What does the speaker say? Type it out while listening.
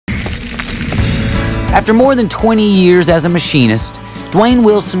After more than 20 years as a machinist, Dwayne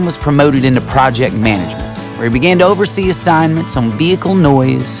Wilson was promoted into project management, where he began to oversee assignments on vehicle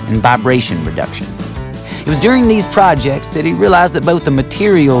noise and vibration reduction. It was during these projects that he realized that both the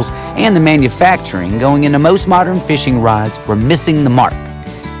materials and the manufacturing going into most modern fishing rods were missing the mark.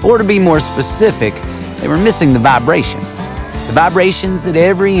 Or to be more specific, they were missing the vibrations. The vibrations that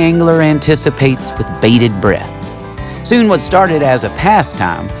every angler anticipates with bated breath. Soon what started as a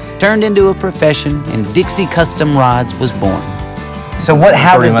pastime turned into a profession, and Dixie Custom Rods was born. So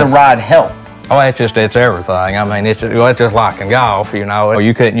how does the rod help? Oh, it's everything. I mean, it's just like in golf, you know.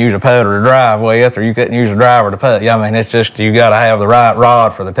 You couldn't use a putter to drive with, or you couldn't use a driver to putt. I mean, it's just, you got to have the right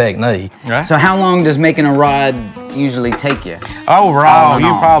rod for the technique. Right? So how long does making a rod usually take you? Overall, you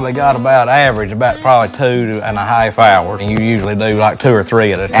probably got about probably 2.5 hours. And you usually do like 2 or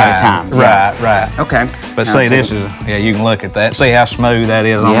 3 at a time. Yeah. Right. Okay. But see, this is, you can look at that. See how smooth that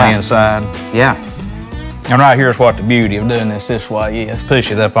is on the inside? Yeah. And right here's what the beauty of doing this way is.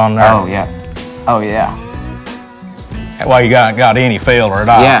 Push it up on there. Oh, yeah. Oh, yeah. That way you got any filler at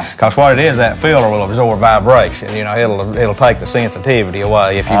all. Yeah. Because what it is, that filler will absorb vibration. You know, it'll take the sensitivity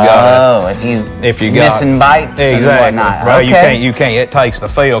away if you got if you missing bites and whatnot. Well, you can't. It takes the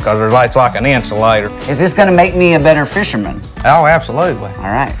feel because it's like an insulator. Is this going to make me a better fisherman? Oh, absolutely. All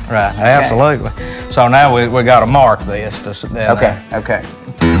right. Right. Okay. Absolutely. So now we got to mark this. Okay.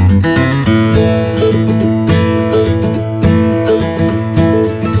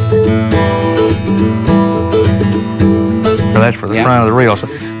 That's for the front of the reel. So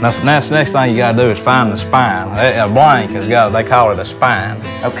that's the next thing you got to do is find the spine. A blank they call it a spine.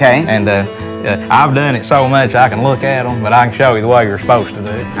 Okay. And I've done it so much I can look at them, but I can show you the way you're supposed to do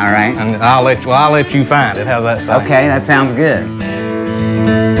it. All right. And I'll let you find it. How's that sound? Okay, that sounds good.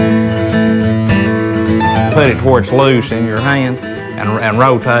 Put it where it's loose in your hand and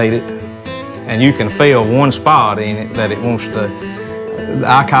rotate it, and you can feel one spot in it that it wants to.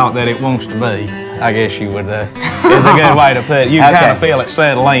 I call it that it wants to be. I guess you would. Is a good way to put it. You kind of feel it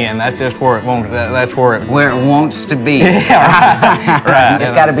settle in. That's just where it wants. That's where it wants to be. Yeah, right. You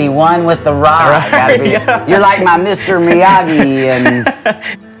just got to be one with the rod. Right. Gotta be, you're like my Mr. Miyagi, and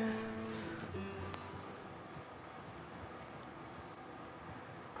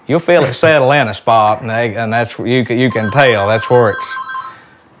you'll feel it settle in a spot, and that's you can tell that's where it's.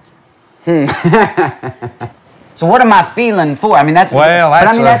 So what am I feeling for? I mean, that's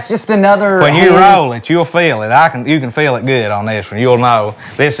just another. When you roll it, you'll feel it. You can feel it good on this one. You'll know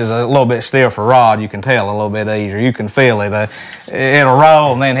this is a little bit stiffer rod. You can tell a little bit easier. You can feel it. It'll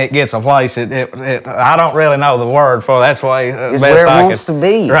roll, and then it gets a place. I don't really know the word for it. That's why just where it wants to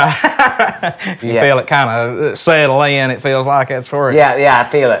be. Right. You feel it kind of settle in. It feels like that's where it. Yeah, I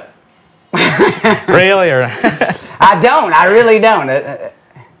feel it. Really, or? I don't. I really don't.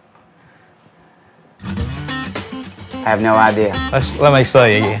 I have no idea. Let me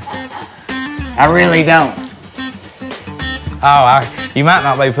see again. I really don't. Oh, you might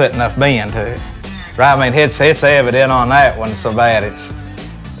not be putting enough bend to it. Right? I mean, it's evident on that one so bad it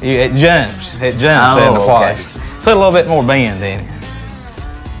jumps. It jumps into place. Put a little bit more bend in it.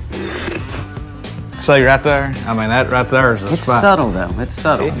 See right there? I mean, that right there is the spot. It's subtle though. It's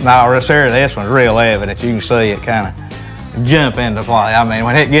subtle. No, this one's real evident. You can see it kind of jump into play. I mean,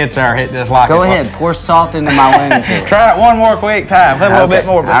 when it gets there, it just like Go ahead, pour salt into my wounds here. Try it one more quick time. Put a little bit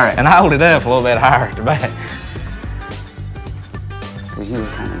more, all right. And hold it up a little bit higher at the back. What you were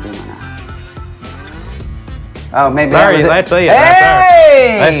kind of doing now. Oh, maybe that's it. Right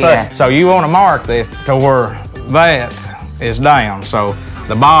there. That's it. So you want to mark this to where that is down. So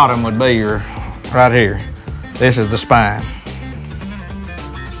the bottom would be your right here. This is the spine.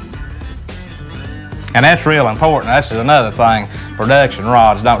 And that's real important. This is another thing production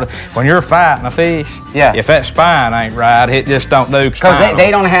rods don't do. When you're fighting a fish, if that spine ain't right, it just don't do. Because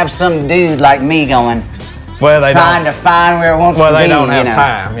they don't have some dude like me going, trying to find where it wants to be. Well, they don't have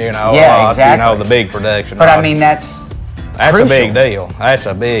time, you know. Yeah, exactly. You know, the big production But rods. I mean, that's a big deal. That's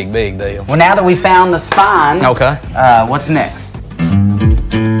a big deal. Well, now that we found the spine, what's next?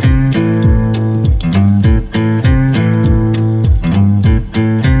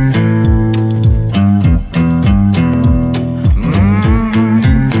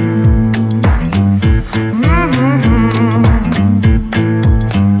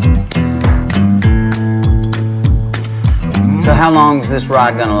 So how long is this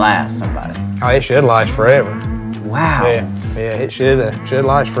rod gonna last, somebody? Oh, it should last forever. Wow. Yeah, it should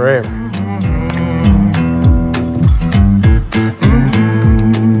last forever.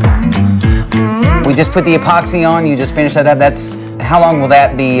 We just put the epoxy on, you just finish that up. That's how long will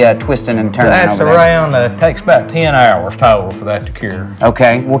that be twisting and turning That's over there? around, takes about 10 hours total for that to cure.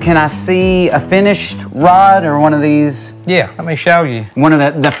 Okay, well can I see a finished rod or one of these? Yeah, let me show you. One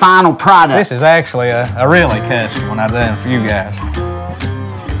of the final product. This is actually a really custom one I've done for you guys.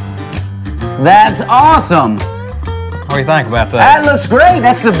 That's awesome. What do you think about That that? looks great.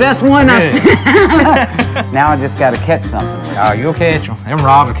 That's the best one I've Good. seen. Now I just got to catch something with it. Oh, you'll catch them. Them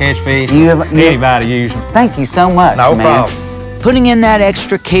rods will catch fish. You- Anybody use them. Thank you so much, No man. problem. Putting in that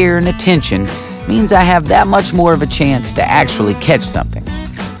extra care and attention means I have that much more of a chance to actually catch something.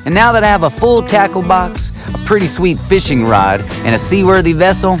 And now that I have a full tackle box, a pretty sweet fishing rod, and a seaworthy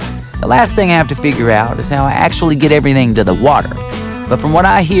vessel, the last thing I have to figure out is how I actually get everything to the water. But from what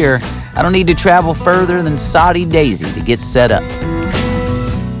I hear, I don't need to travel further than Soddy Daisy to get set up.